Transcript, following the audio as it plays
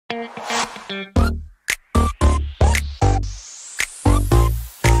All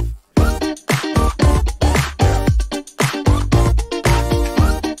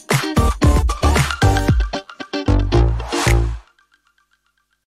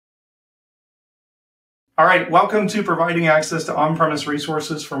right, welcome to providing access to on-premise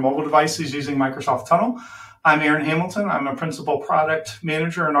resources for mobile devices using Microsoft Tunnel. I'm Aaron Hamilton. I'm a principal product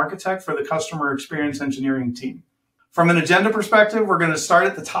manager and architect for the customer experience engineering team. From an agenda perspective, we're going to start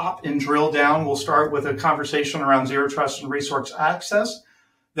at the top and drill down. We'll start with a conversation around zero trust and resource access.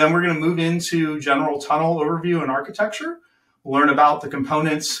 Then we're going to move into general tunnel overview and architecture. We'll learn about the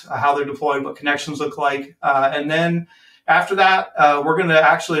components, how they're deployed, what connections look like, and then after that, we're going to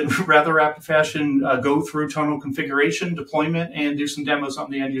actually, in rather rapid fashion, go through tunnel configuration, deployment, and do some demos on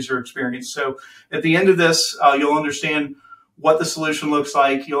the end user experience. So at the end of this, you'll understand what the solution looks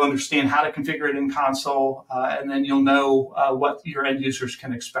like. You'll understand how to configure it in console, and then you'll know what your end users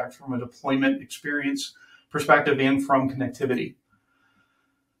can expect from a deployment experience perspective and from connectivity.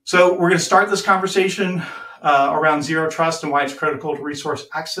 So we're going to start this conversation around zero trust and why it's critical to resource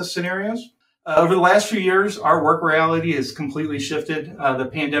access scenarios. Over the last few years, our work reality has completely shifted. The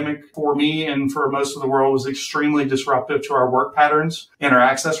pandemic for me and for most of the world was extremely disruptive to our work patterns and our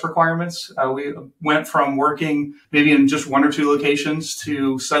access requirements. We went from working maybe in just one or two locations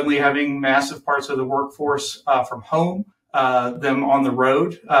to suddenly having massive parts of the workforce from home, them on the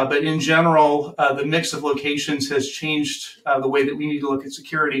road. But in general, the mix of locations has changed the way that we need to look at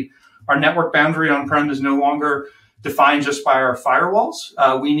security. Our network boundary on-prem is no longer defined just by our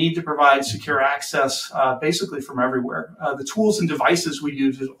firewalls. We need to provide secure access basically from everywhere. The tools and devices we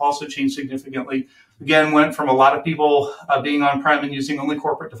use have also changed significantly. Again, went from a lot of people being on-prem and using only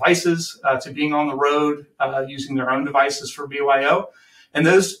corporate devices to being on the road using their own devices for BYO. And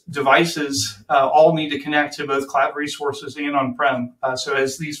those devices all need to connect to both cloud resources and on-prem. So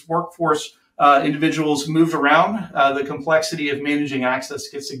as these workforce individuals moved around, the complexity of managing access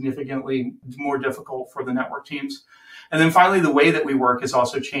gets significantly more difficult for the network teams. And then finally, the way that we work has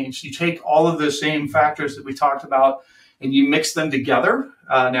also changed. You take all of those same factors that we talked about and you mix them together.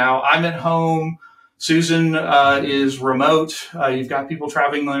 Now, I'm at home. Susan is remote. You've got people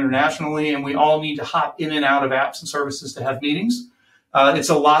traveling internationally, and we all need to hop in and out of apps and services to have meetings. It's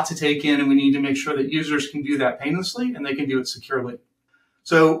a lot to take in, and we need to make sure that users can do that painlessly and they can do it securely.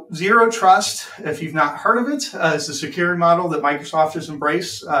 So zero trust, if you've not heard of it, is a security model that Microsoft has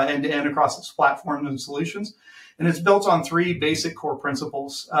embraced end-to-end across its platforms and solutions. And it's built on three basic core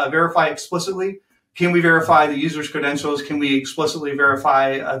principles. Verify explicitly. Can we verify the user's credentials? Can we explicitly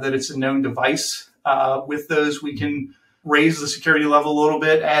verify that it's a known device? With those, we can raise the security level a little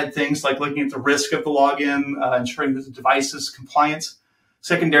bit, add things like looking at the risk of the login, ensuring that the device is compliant.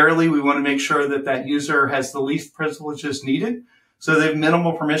 Secondarily, we want to make sure that that user has the least privileges needed. So they have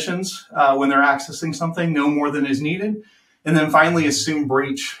minimal permissions when they're accessing something, no more than is needed. And then finally, assume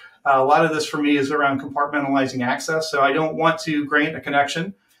breach. A lot of this for me is around compartmentalizing access. So I don't want to grant a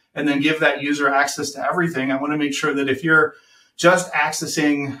connection and then give that user access to everything. I want to make sure that if you're just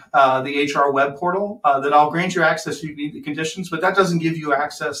accessing the HR web portal, that I'll grant you access if you meet the conditions, but that doesn't give you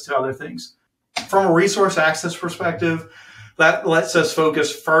access to other things. From a resource access perspective, that lets us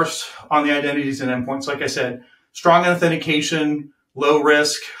focus first on the identities and endpoints. Like I said, strong authentication, low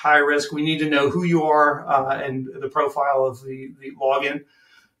risk, high risk. We need to know who you are and the profile of the login.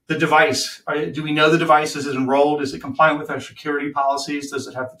 The device, do we know the device? Is it enrolled? Is it compliant with our security policies? Does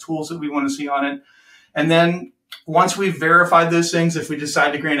it have the tools that we want to see on it? And then once we've verified those things, if we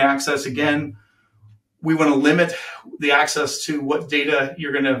decide to grant access, again, we want to limit the access to what data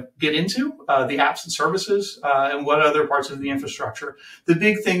you're going to get into, the apps and services, and what other parts of the infrastructure. The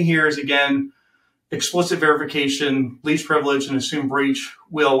big thing here is, again, explicit verification, least privilege, and assume breach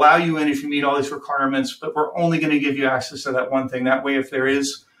will allow you in if you meet all these requirements, but we're only going to give you access to that one thing. That way, if there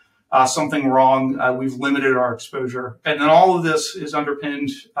is something wrong, we've limited our exposure. And then all of this is underpinned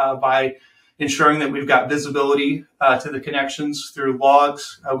by ensuring that we've got visibility to the connections through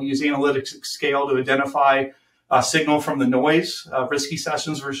logs. We use analytics at scale to identify signal from the noise, risky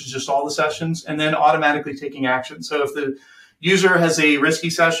sessions versus just all the sessions, and then automatically taking action. So if the user has a risky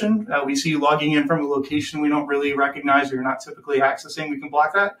session, we see you logging in from a location we don't really recognize or you're not typically accessing, we can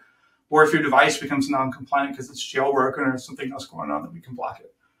block that. Or if your device becomes non-compliant because it's jailbroken or something else going on, that we can block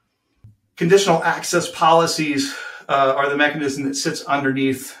it. Conditional access policies are the mechanism that sits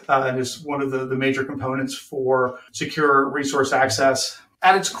underneath and is one of the major components for secure resource access.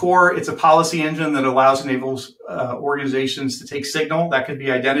 At its core, it's a policy engine that allows and enables organizations to take signal. That could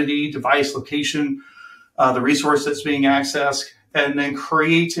be identity, device, location, the resource that's being accessed, and then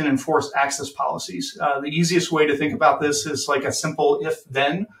create and enforce access policies. The easiest way to think about this is like a simple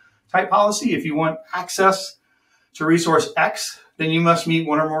if-then type policy. If you want access to resource X, then you must meet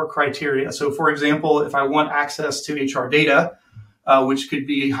one or more criteria. So for example, if I want access to HR data, which could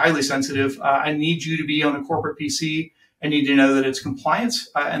be highly sensitive, I need you to be on a corporate PC. I need to know that it's compliant.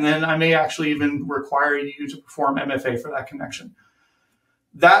 And then I may actually even require you to perform MFA for that connection.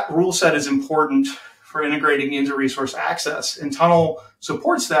 That rule set is important for integrating into resource access. And Tunnel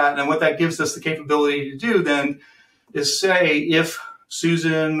supports that. And what that gives us the capability to do then is say if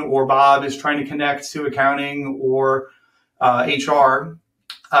Susan or Bob is trying to connect to accounting or HR,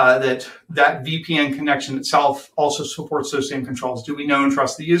 that VPN connection itself also supports those same controls. Do we know and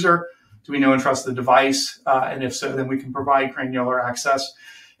trust the user? Do we know and trust the device? And if so, then we can provide granular access.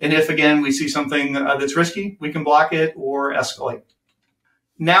 And if, again, we see something that's risky, we can block it or escalate.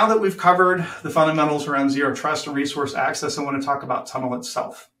 Now that we've covered the fundamentals around zero trust and resource access, I want to talk about Tunnel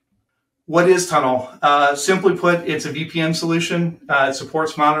itself. What is Tunnel? Simply put, it's a VPN solution. It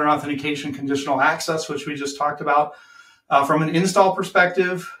supports modern authentication, conditional access, which we just talked about. From an install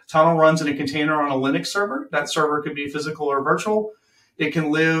perspective, Tunnel runs in a container on a Linux server. That server could be physical or virtual. It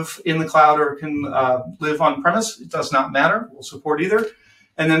can live in the cloud or it can live on premise. It does not matter. We'll support either.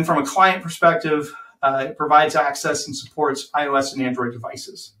 And then from a client perspective, it provides access and supports iOS and Android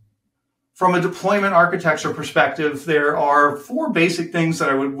devices. From a deployment architecture perspective, there are 4 basic things that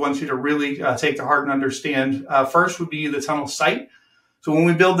I would want you to really take to heart and understand. First would be the Tunnel site. So when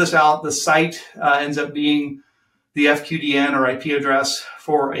we build this out, the site ends up being the FQDN or IP address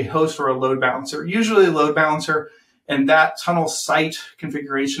for a host or a load balancer, usually a load balancer, and that Tunnel site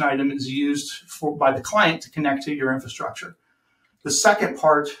configuration item is used by the client to connect to your infrastructure. The second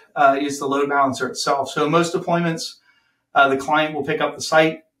part is the load balancer itself. So most deployments, the client will pick up the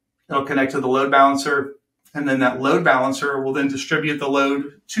site, it'll connect to the load balancer, and then that load balancer will then distribute the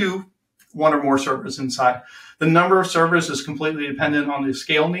load to one or more servers inside. The number of servers is completely dependent on the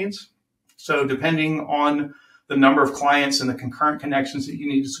scale needs. So depending on the number of clients and the concurrent connections that you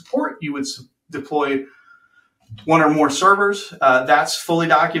need to support, you would deploy one or more servers. That's fully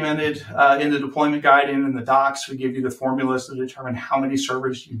documented in the deployment guide and in the docs. We give you the formulas to determine how many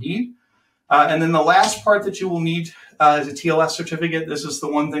servers you need. And then the last part that you will need is a TLS certificate. This is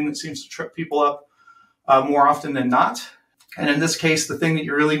the one thing that seems to trip people up more often than not. And in this case, the thing that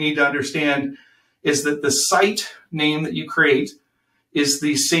you really need to understand is that the site name that you create is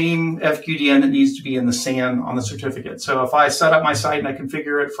the same FQDN that needs to be in the SAN on the certificate. So if I set up my site and I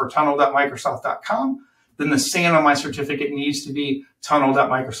configure it for tunnel.microsoft.com, then the SAN on my certificate needs to be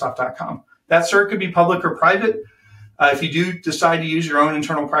tunnel.microsoft.com. That cert could be public or private. If you do decide to use your own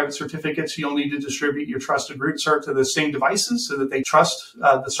internal private certificates, you'll need to distribute your trusted root cert to the same devices so that they trust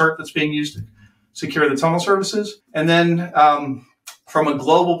the cert that's being used to secure the Tunnel services. And then from a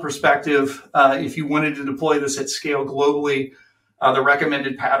global perspective, if you wanted to deploy this at scale globally, the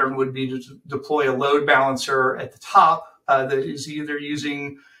recommended pattern would be to deploy a load balancer at the top that is either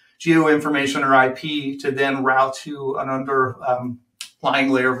using geo information or IP to then route to an underlying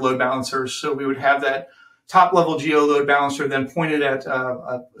layer of load balancers. So we would have that top level geo load balancer then pointed at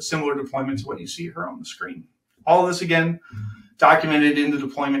a similar deployment to what you see here on the screen. All of this, again, documented in the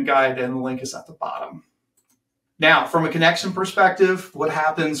deployment guide, and the link is at the bottom. Now, from a connection perspective, what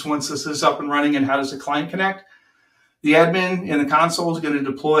happens once this is up and running and how does the client connect? The admin in the console is going to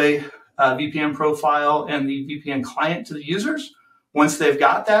deploy a VPN profile and the VPN client to the users. Once they've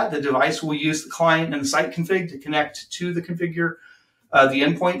got that, the device will use the client and the site config to connect to the the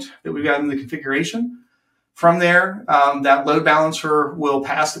endpoint that we've got in the configuration. From there, that load balancer will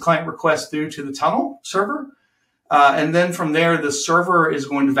pass the client request through to the Tunnel server. And then from there, the server is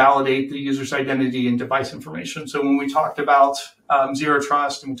going to validate the user's identity and device information. So when we talked about zero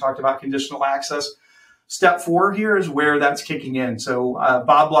trust and we talked about conditional access, step 4 here is where that's kicking in. So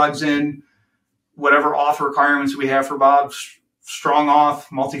Bob logs in, whatever auth requirements we have for Bob, strong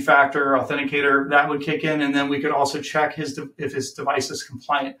auth, multi-factor, authenticator, that would kick in. And then we could also check if his device is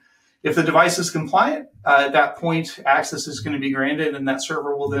compliant. If the device is compliant, at that point, access is going to be granted, and that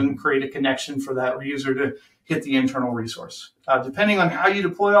server will then create a connection for that user to hit the internal resource. Depending on how you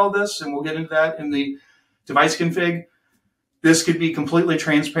deploy all this, and we'll get into that in the device config, this could be completely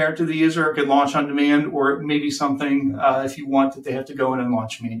transparent to the user. It could launch on demand, or it may be something, if you want, that they have to go in and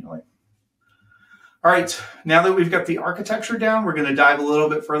launch manually. All right, now that we've got the architecture down, we're going to dive a little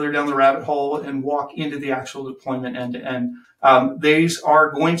bit further down the rabbit hole and walk into the actual deployment end-to-end. These are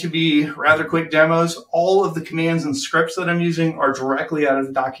going to be rather quick demos. All of the commands and scripts that I'm using are directly out of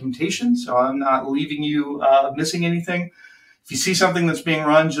the documentation, so I'm not leaving you missing anything. If you see something that's being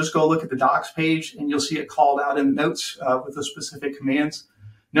run, just go look at the docs page and you'll see it called out in the notes with the specific commands.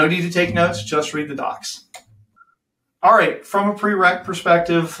 No need to take notes, just read the docs. All right, from a prereq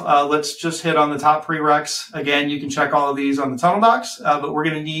perspective, let's just hit on the top prereqs. Again, you can check all of these on the Tunnel docs, but we're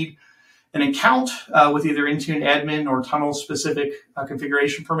going to need an account with either Intune admin or Tunnel specific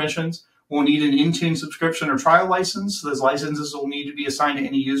configuration permissions. We'll need an Intune subscription or trial license. So those licenses will need to be assigned to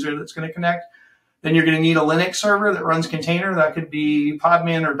any user that's going to connect. Then you're going to need a Linux server that runs container. That could be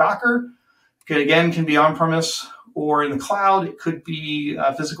Podman or Docker. Again, can be on-premise or in the cloud. It could be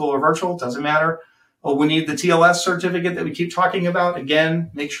physical or virtual, doesn't matter. We need the TLS certificate that we keep talking about.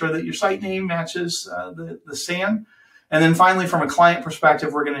 Again, make sure that your site name matches the SAN. And then finally, from a client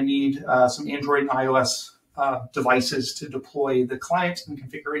perspective, we're going to need some Android and iOS devices to deploy the client and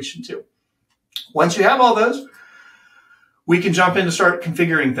configuration to. Once you have all those, we can jump in to start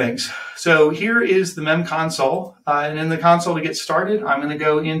configuring things. So here is the MEM console. And in the console to get started, I'm going to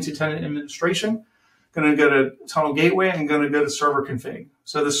go into tenant administration. Going to go to Tunnel Gateway and going to go to server config.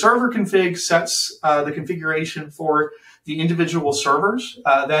 So the server config sets the configuration for the individual servers.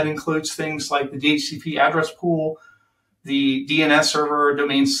 That includes things like the DHCP address pool, the DNS server,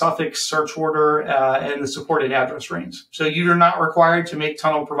 domain suffix, search order, and the supported address range. So you are not required to make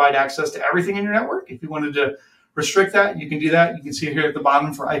Tunnel provide access to everything in your network. If you wanted to restrict that, you can do that. You can see here at the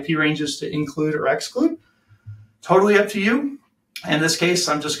bottom for IP ranges to include or exclude. Totally up to you. In this case,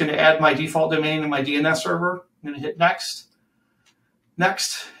 I'm just going to add my default domain and my DNS server. I'm going to hit next,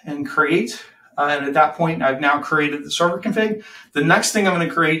 and create. And at that point, I've now created the server config. The next thing I'm going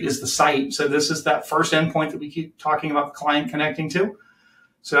to create is the site. So this is that first endpoint that we keep talking about the client connecting to.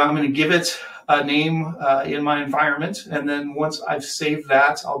 So I'm going to give it a name in my environment. And then once I've saved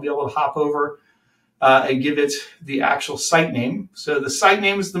that, I'll be able to hop over and give it the actual site name. So the site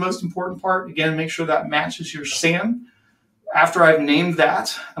name is the most important part. Again, make sure that matches your SAN. After I've named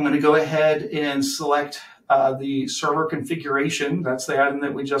that, I'm going to go ahead and select the server configuration. That's the item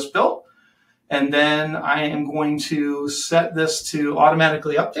that we just built. And then I am going to set this to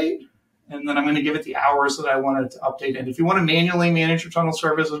automatically update. And then I'm going to give it the hours that I want it to update in. If you want to manually manage your Tunnel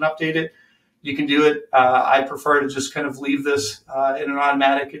service and update it, you can do it. I prefer to just kind of leave this in an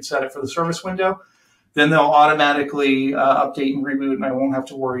automatic and set it for the service window. Then they'll automatically update and reboot, and I won't have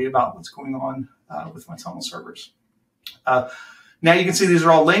to worry about what's going on with my Tunnel servers. Now you can see these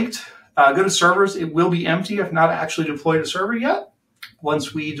are all linked. Go to servers. It will be empty if not actually deployed a server yet.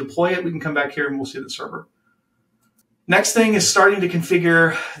 Once we deploy it, we can come back here and we'll see the server. Next thing is starting to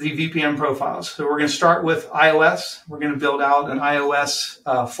configure the VPN profiles. So we're going to start with iOS. We're going to build out an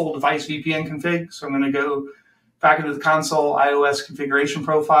iOS full device VPN config. So I'm going to go back into the console, iOS configuration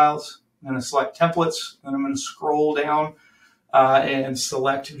profiles. I'm going to select templates. Then I'm going to scroll down and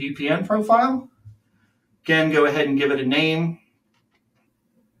select VPN profile. Again, go ahead and give it a name.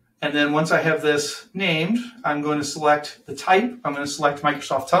 And then once I have this named, I'm going to select the type. I'm going to select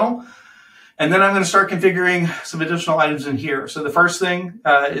Microsoft Tunnel. And then I'm going to start configuring some additional items in here. So the first thing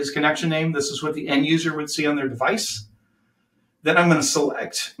is connection name. This is what the end user would see on their device. Then I'm going to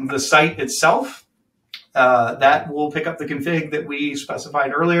select the site itself. That will pick up the config that we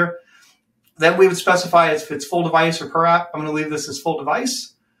specified earlier. Then we would specify if it's full device or per app. I'm going to leave this as full device.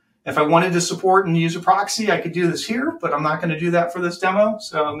 If I wanted to support and use a proxy, I could do this here, but I'm not going to do that for this demo.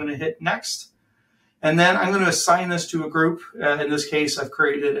 So I'm going to hit next. And then I'm going to assign this to a group. In this case, I've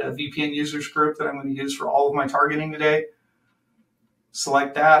created a VPN users group that I'm going to use for all of my targeting today.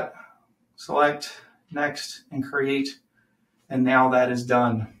 Select that, select next, and create. And now that is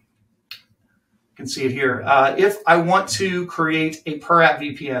done. You can see it here. If I want to create a per app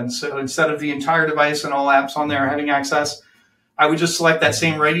VPN, so instead of the entire device and all apps on there having access, I would just select that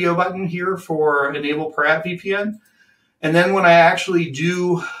same radio button here for enable per app VPN. And then when I actually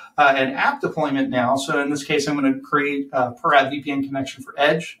do an app deployment now, so in this case, I'm going to create a per app VPN connection for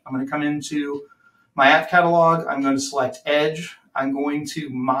Edge. I'm going to come into my app catalog. I'm going to select Edge. I'm going to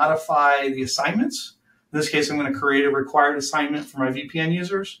modify the assignments. In this case, I'm going to create a required assignment for my VPN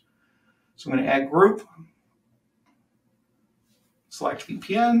users. So I'm going to add group, select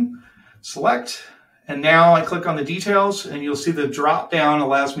VPN, select. And now I click on the details and you'll see the drop down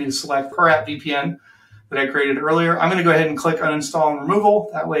allows me to select per app VPN that I created earlier. I'm going to go ahead and click uninstall and removal.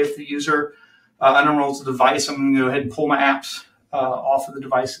 That way, if the user unenrolls the device, I'm going to go ahead and pull my apps off of the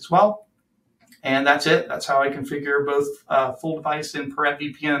device as well. And that's it. That's how I configure both full device and per app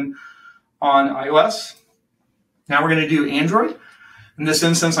VPN on iOS. Now we're going to do Android. In this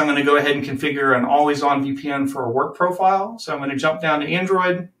instance, I'm going to go ahead and configure an always on VPN for a work profile. So I'm going to jump down to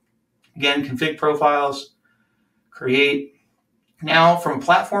Android. Again, config profiles, create. Now, from a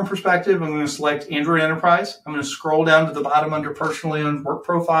platform perspective, I'm going to select Android Enterprise. I'm going to scroll down to the bottom under personally owned work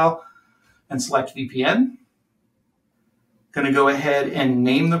profile and select VPN. Going to go ahead and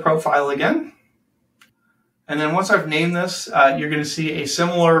name the profile again. And then once I've named this, you're going to see a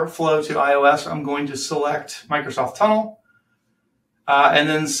similar flow to iOS. I'm going to select Microsoft Tunnel. And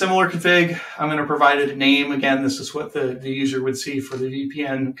then similar config, I'm going to provide it a name. Again, this is what the user would see for the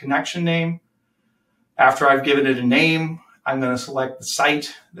VPN connection name. After I've given it a name, I'm going to select the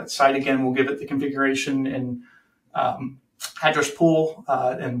site. That site, again, will give it the configuration and address pool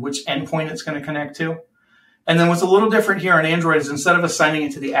and which endpoint it's going to connect to. And then what's a little different here on Android is instead of assigning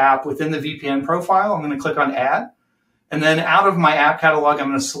it to the app within the VPN profile, I'm going to click on Add. And then out of my app catalog, I'm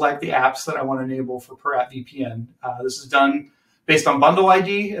going to select the apps that I want to enable for per app VPN. This is done based on bundle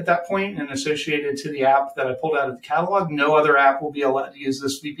ID at that point and associated to the app that I pulled out of the catalog. No other app will be allowed to use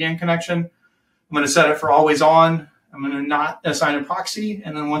this VPN connection. I'm going to set it for always on. I'm going to not assign a proxy.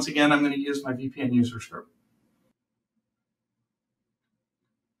 And then once again, I'm going to use my VPN user script.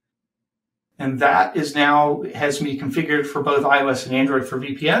 And that is now has me configured for both iOS and Android for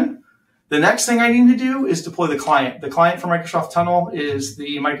VPN. The next thing I need to do is deploy the client. The client for Microsoft Tunnel is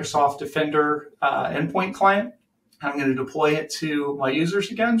the Microsoft Defender endpoint client. I'm going to deploy it to my users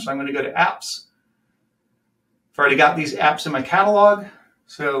again. So I'm going to go to Apps. I've already got these apps in my catalog.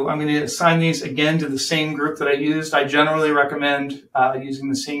 So I'm going to assign these again to the same group that I used. I generally recommend using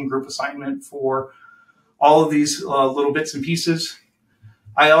the same group assignment for all of these little bits and pieces.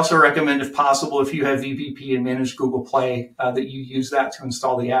 I also recommend, if possible, if you have VPP and manage Google Play, that you use that to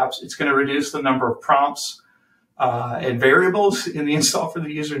install the apps. It's going to reduce the number of prompts and variables in the install for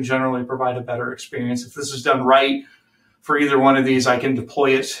the user and generally provide a better experience. If this is done right for either one of these, I can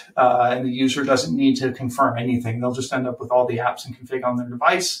deploy it and the user doesn't need to confirm anything. They'll just end up with all the apps and config on their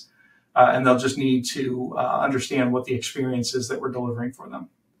device, and they'll just need to understand what the experience is that we're delivering for them.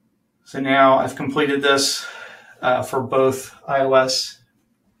 So now I've completed this for both iOS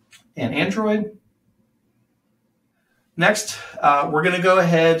and Android. Next, we're going to go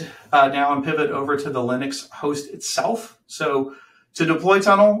ahead now and pivot over to the Linux host itself. So to deploy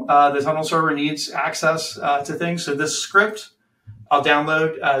Tunnel, the Tunnel server needs access to things. So this script I'll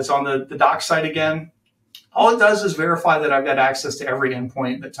download. It's on the doc site again. All it does is verify that I've got access to every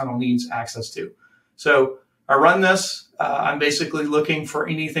endpoint that Tunnel needs access to. So I run this. I'm basically looking for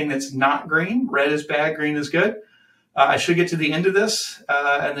anything that's not green. Red is bad, green is good. I should get to the end of this,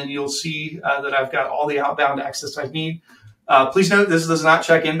 and then you'll see that I've got all the outbound access I need. Please note, this does not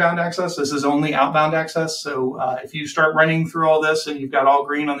check inbound access. This is only outbound access. So if you start running through all this and you've got all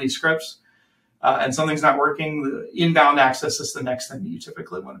green on these scripts and something's not working, the inbound access is the next thing that you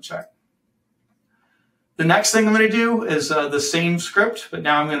typically want to check. The next thing I'm going to do is the same script, but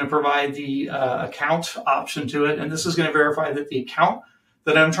now I'm going to provide the account option to it. And this is going to verify that the account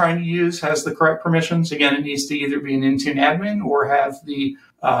that I'm trying to use has the correct permissions. Again, it needs to either be an Intune admin or have the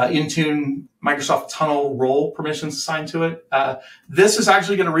Intune Microsoft Tunnel role permissions assigned to it. This is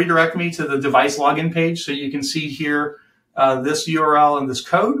actually going to redirect me to the device login page. So you can see here this URL and this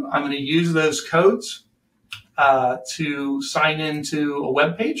code. I'm going to use those codes to sign into a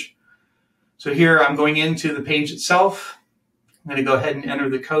web page. So here I'm going into the page itself. I'm going to go ahead and enter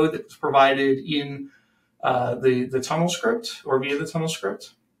the code that was provided in the Tunnel script or via the Tunnel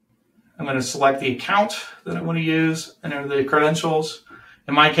script. I'm going to select the account that I want to use, enter the credentials.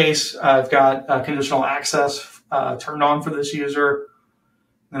 In my case, I've got conditional access turned on for this user.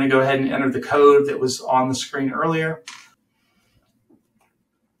 I'm going to go ahead and enter the code that was on the screen earlier.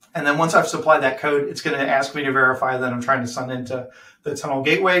 And then once I've supplied that code, it's going to ask me to verify that I'm trying to sign into the Tunnel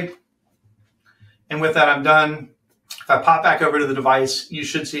gateway. And with that, I'm done. If I pop back over to the device, you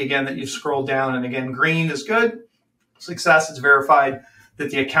should see again that you've scrolled down, and again, green is good. Success, it's verified that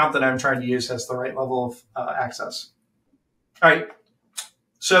the account that I'm trying to use has the right level of access. All right.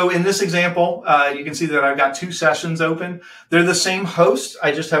 So in this example, you can see that I've got two sessions open. They're the same host.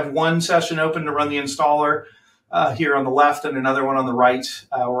 I just have one session open to run the installer here on the left and another one on the right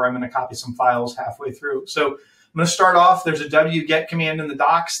where I'm going to copy some files halfway through. So I'm going to start off. There's a wget command in the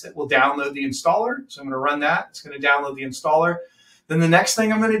docs that will download the installer. So I'm going to run that. It's going to download the installer. Then the next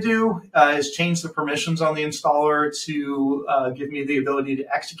thing I'm going to do is change the permissions on the installer to give me the ability to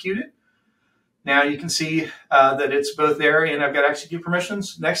execute it. Now you can see that it's both there and I've got execute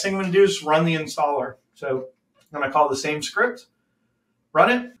permissions. Next thing I'm going to do is run the installer. So I'm going to call the same script, run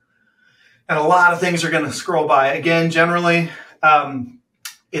it, and a lot of things are going to scroll by. Again, generally,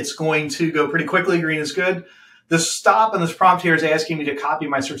 it's going to go pretty quickly. Green is good. This stop and this prompt here is asking me to copy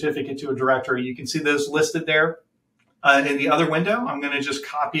my certificate to a directory. You can see those listed there in the other window. I'm going to just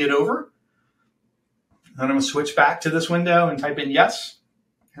copy it over. Then I'm going to switch back to this window and type in yes,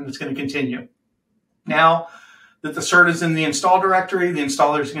 and it's going to continue. Now that the cert is in the install directory, the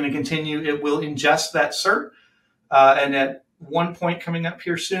installer is going to continue. It will ingest that cert, and at one point coming up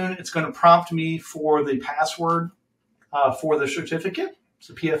here soon. It's going to prompt me for the password for the certificate. It's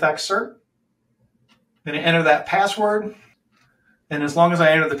a PFX cert. I'm going to enter that password. And as long as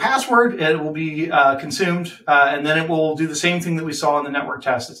I enter the password, it will be consumed. And then it will do the same thing that we saw in the network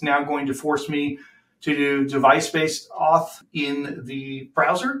test. It's now going to force me to do device-based auth in the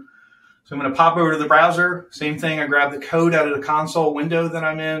browser. So I'm going to pop over to the browser. Same thing. I grab the code out of the console window that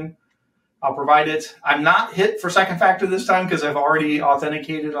I'm in. I'll provide it. I'm not hit for second factor this time because I've already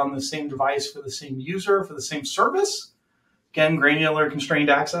authenticated on the same device for the same user, for the same service. Again, granular constrained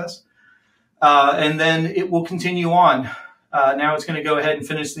access. And then it will continue on. Now it's going to go ahead and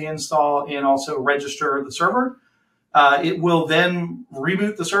finish the install and also register the server. It will then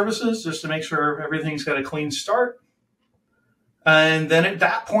reboot the services just to make sure everything's got a clean start. And then at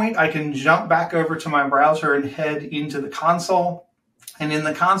that point, I can jump back over to my browser and head into the console. And in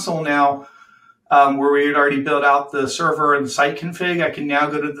the console now, where we had already built out the server and the site config, I can now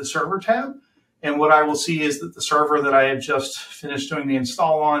go to the server tab. And what I will see is that the server that I have just finished doing the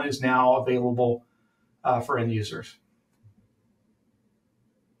install on is now available for end users.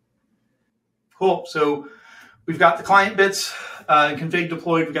 Cool. So we've got the client bits and config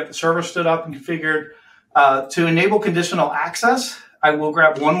deployed. We've got the server stood up and configured. To enable conditional access, I will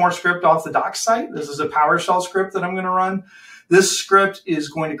grab one more script off the docs site. This is a PowerShell script that I'm going to run. This script is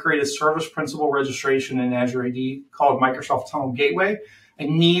going to create a service principal registration in Azure AD called Microsoft Tunnel Gateway. I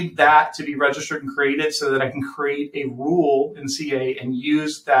need that to be registered and created so that I can create a rule in CA and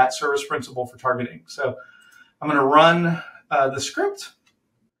use that service principal for targeting. So I'm going to run the script,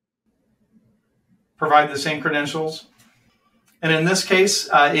 provide the same credentials. And in this case,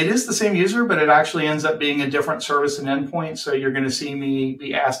 it is the same user, but it actually ends up being a different service and endpoint. So you're going to see me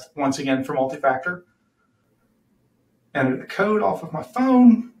be asked once again for multi-factor. Enter the code off of my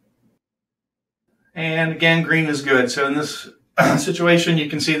phone. And again, green is good. So in this situation, you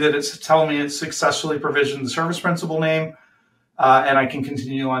can see that it's telling me it's successfully provisioned the service principal name, and I can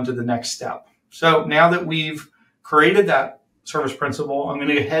continue on to the next step. So now that we've created that service principal, I'm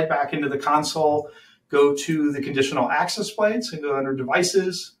going to head back into the console, go to the conditional access plates and go under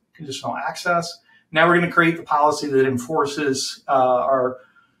devices, conditional access. Now we're going to create the policy that enforces our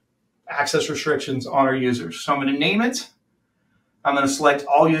access restrictions on our users. So I'm going to name it. I'm going to select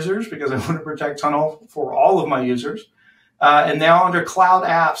all users because I want to protect Tunnel for all of my users. And now under Cloud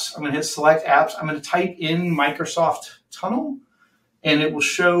Apps, I'm going to hit Select Apps. I'm going to type in Microsoft Tunnel, and it will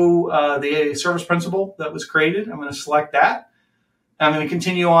show the service principal that was created. I'm going to select that. I'm going to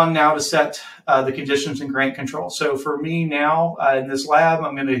continue on now to set the conditions and grant control. So for me now in this lab,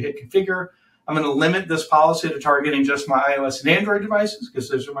 I'm going to hit Configure. I'm going to limit this policy to targeting just my iOS and Android devices because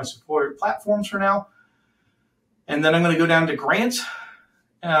those are my supported platforms for now. And then I'm going to go down to Grant.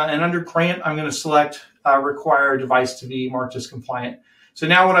 And under Grant, I'm going to select require device to be marked as compliant. So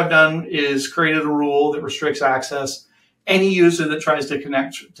now what I've done is created a rule that restricts access. Any user that tries to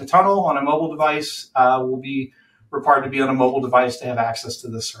connect to Tunnel on a mobile device will be required to be on a mobile device to have access to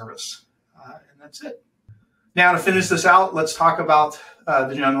this service. And that's it. Now to finish this out, let's talk about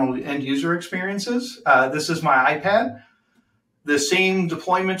the general end user experiences. This is my iPad. The same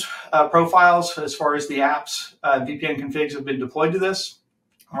deployment profiles as far as the apps, VPN configs have been deployed to this.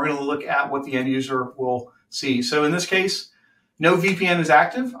 We're going to look at what the end user will see. So in this case, no VPN is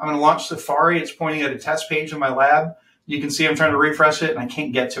active. I'm going to launch Safari. It's pointing at a test page in my lab. You can see I'm trying to refresh it and I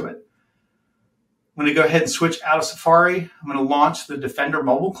can't get to it. I'm going to go ahead and switch out of Safari. I'm going to launch the Defender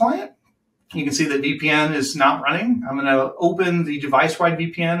mobile client. You can see that VPN is not running. I'm going to open the device-wide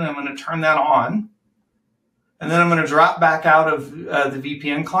VPN and I'm going to turn that on. And then I'm going to drop back out of the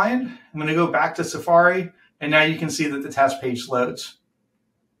VPN client. I'm going to go back to Safari, and now you can see that the test page loads.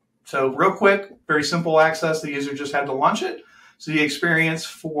 So real quick, very simple access. The user just had to launch it. So the experience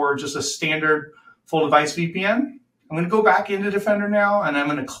for just a standard full device VPN. I'm going to go back into Defender now, and I'm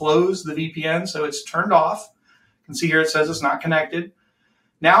going to close the VPN so it's turned off. You can see here it says it's not connected.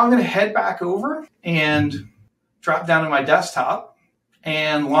 Now I'm going to head back over and drop down to my desktop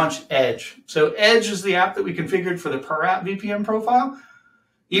and launch Edge. So Edge is the app that we configured for the per app VPN profile.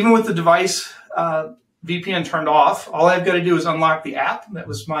 Even with the device VPN turned off, all I've got to do is unlock the app. That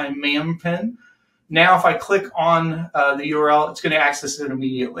was my MAM pin. Now, if I click on the URL, it's going to access it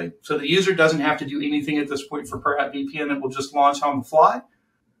immediately. So the user doesn't have to do anything at this point for per app VPN. It will just launch on the fly.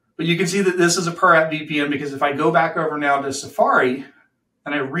 But you can see that this is a per app VPN because if I go back over now to Safari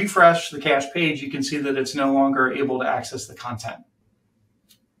and I refresh the cache page, you can see that it's no longer able to access the content.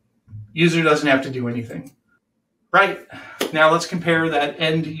 User doesn't have to do anything. Right, now let's compare that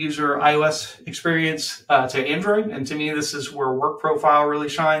end user iOS experience to Android. And to me, this is where work profile really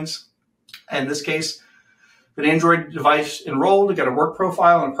shines. In this case, an Android device enrolled. I got a work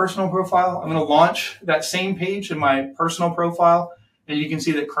profile and a personal profile. I'm going to launch that same page in my personal profile, and you can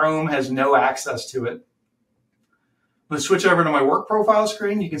see that Chrome has no access to it. I'm going to switch over to my work profile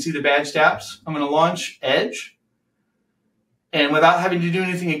screen. You can see the badged apps. I'm going to launch Edge. And without having to do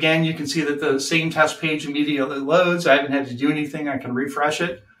anything again, you can see that the same test page immediately loads. I haven't had to do anything. I can refresh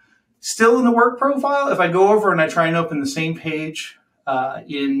it. Still in the work profile, if I go over and I try and open the same page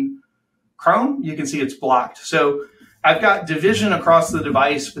in Chrome, you can see it's blocked. So I've got division across the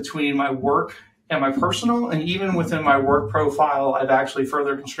device between my work and my personal, and even within my work profile, I've actually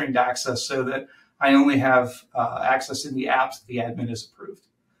further constrained access so that I only have access in the apps the admin has approved.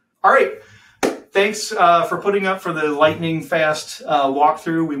 All right. Thanks for putting up for the lightning fast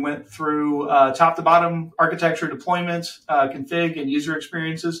walkthrough. We went through top to bottom architecture, deployment, config, and user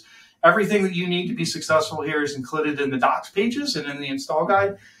experiences. Everything that you need to be successful here is included in the docs pages and in the install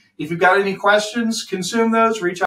guide. If you've got any questions, consume those, reach out.